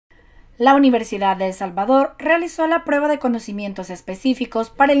La Universidad de Salvador realizó la prueba de conocimientos específicos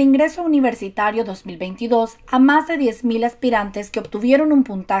para el ingreso universitario 2022 a más de 10.000 aspirantes que obtuvieron un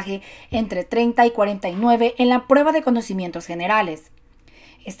puntaje entre 30 y 49 en la prueba de conocimientos generales.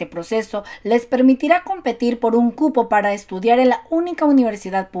 Este proceso les permitirá competir por un cupo para estudiar en la única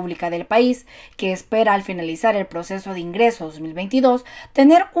universidad pública del país, que espera al finalizar el proceso de ingreso 2022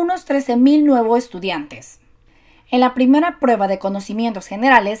 tener unos 13.000 nuevos estudiantes. En la primera prueba de conocimientos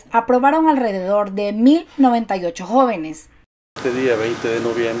generales aprobaron alrededor de 1.098 jóvenes. Este día 20 de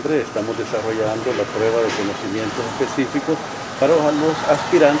noviembre estamos desarrollando la prueba de conocimientos específicos para los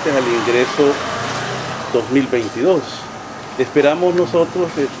aspirantes al ingreso 2022. Esperamos nosotros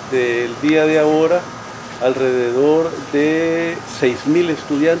desde el día de ahora alrededor de 6.000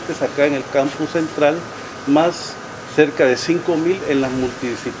 estudiantes acá en el campus central, más cerca de 5.000 en las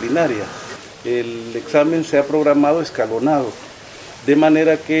multidisciplinarias. El examen se ha programado escalonado, de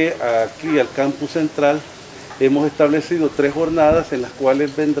manera que aquí al campus central hemos establecido 3 jornadas en las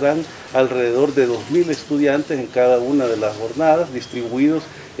cuales vendrán alrededor de 2.000 estudiantes en cada una de las jornadas, distribuidos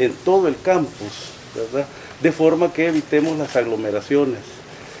en todo el campus, ¿verdad? De forma que evitemos las aglomeraciones.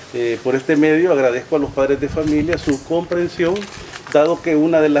 Por este medio agradezco a los padres de familia su comprensión, dado que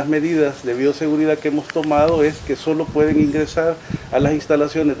una de las medidas de bioseguridad que hemos tomado es que solo pueden ingresar a las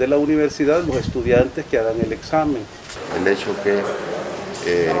instalaciones de la universidad los estudiantes que hagan el examen. El hecho que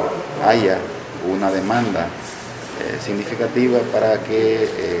haya una demanda significativa para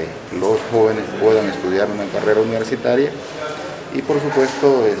que los jóvenes puedan estudiar una carrera universitaria, y por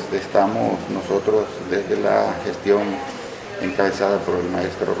supuesto estamos nosotros desde la gestión encabezada por el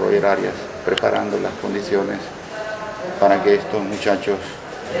maestro Roger Arias preparando las condiciones para que estos muchachos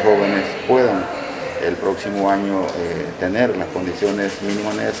jóvenes puedan el próximo año tener las condiciones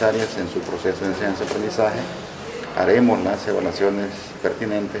mínimas necesarias en su proceso de enseñanza-aprendizaje. Haremos las evaluaciones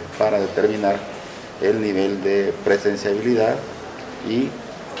pertinentes para determinar el nivel de presenciabilidad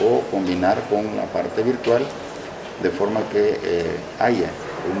o combinar con la parte virtual, de forma que haya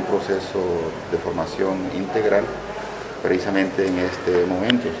un proceso de formación integral. Precisamente en este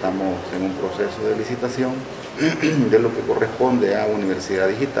momento estamos en un proceso de licitación de lo que corresponde a Universidad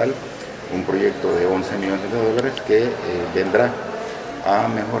Digital, un proyecto de 11 millones de dólares que vendrá a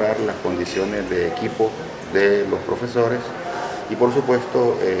mejorar las condiciones de equipo de los profesores y por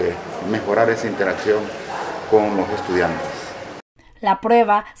supuesto mejorar esa interacción con los estudiantes. La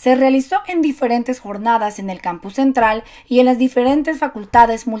prueba se realizó en diferentes jornadas en el campus central y en las diferentes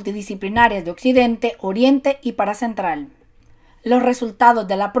facultades multidisciplinarias de Occidente, Oriente y Paracentral. Los resultados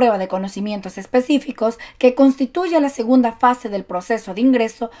de la prueba de conocimientos específicos, que constituye la segunda fase del proceso de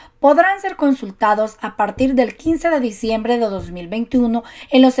ingreso, podrán ser consultados a partir del 15 de diciembre de 2021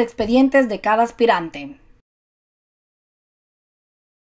 en los expedientes de cada aspirante.